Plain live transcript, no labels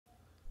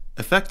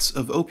Effects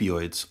of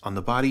opioids on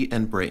the body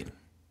and brain.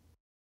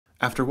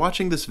 After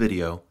watching this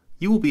video,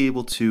 you will be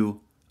able to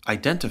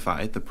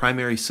identify the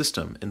primary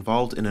system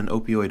involved in an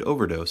opioid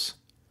overdose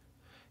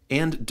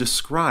and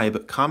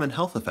describe common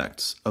health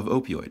effects of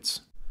opioids.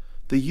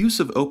 The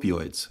use of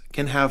opioids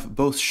can have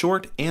both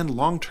short and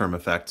long-term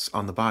effects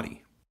on the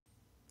body.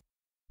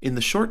 In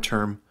the short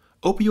term,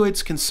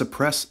 opioids can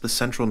suppress the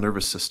central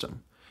nervous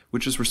system,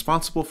 which is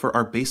responsible for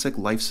our basic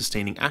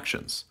life-sustaining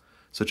actions,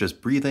 such as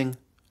breathing,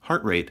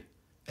 heart rate,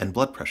 and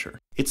blood pressure.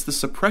 It's the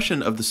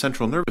suppression of the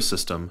central nervous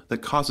system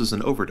that causes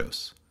an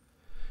overdose.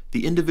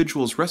 The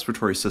individual's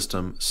respiratory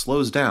system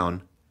slows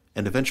down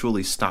and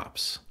eventually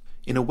stops.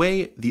 In a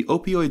way, the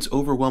opioids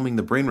overwhelming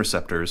the brain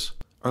receptors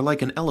are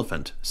like an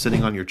elephant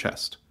sitting on your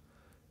chest.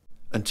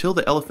 Until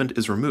the elephant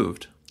is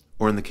removed,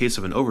 or in the case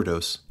of an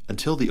overdose,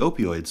 until the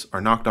opioids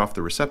are knocked off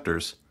the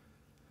receptors,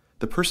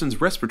 the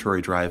person's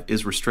respiratory drive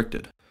is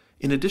restricted.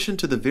 In addition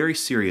to the very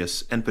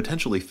serious and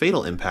potentially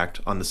fatal impact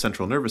on the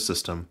central nervous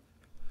system,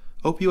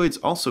 opioids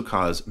also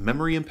cause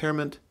memory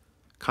impairment,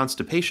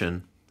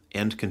 constipation,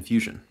 and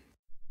confusion.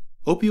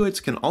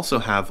 Opioids can also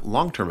have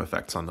long-term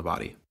effects on the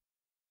body.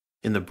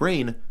 In the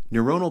brain,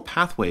 neuronal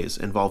pathways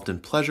involved in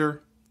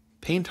pleasure,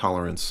 pain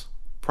tolerance,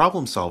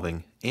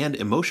 problem-solving, and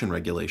emotion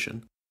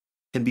regulation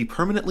can be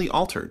permanently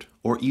altered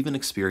or even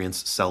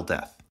experience cell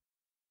death.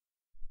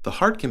 The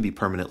heart can be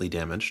permanently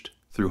damaged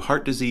through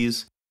heart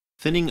disease,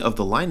 thinning of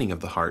the lining of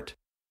the heart,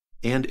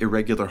 and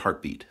irregular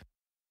heartbeat.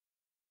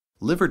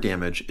 Liver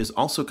damage is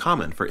also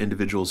common for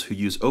individuals who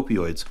use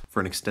opioids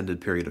for an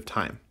extended period of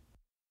time.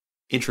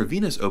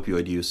 Intravenous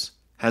opioid use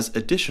has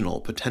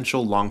additional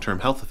potential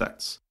long-term health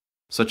effects,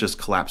 such as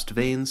collapsed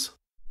veins,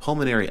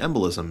 pulmonary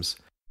embolisms,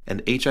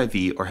 and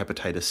HIV or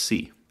hepatitis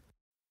C.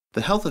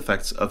 The health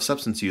effects of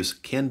substance use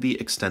can be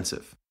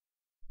extensive.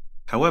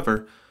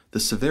 However, the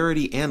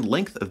severity and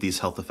length of these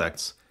health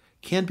effects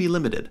can be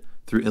limited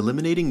through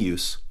eliminating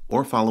use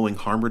or following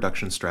harm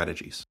reduction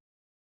strategies.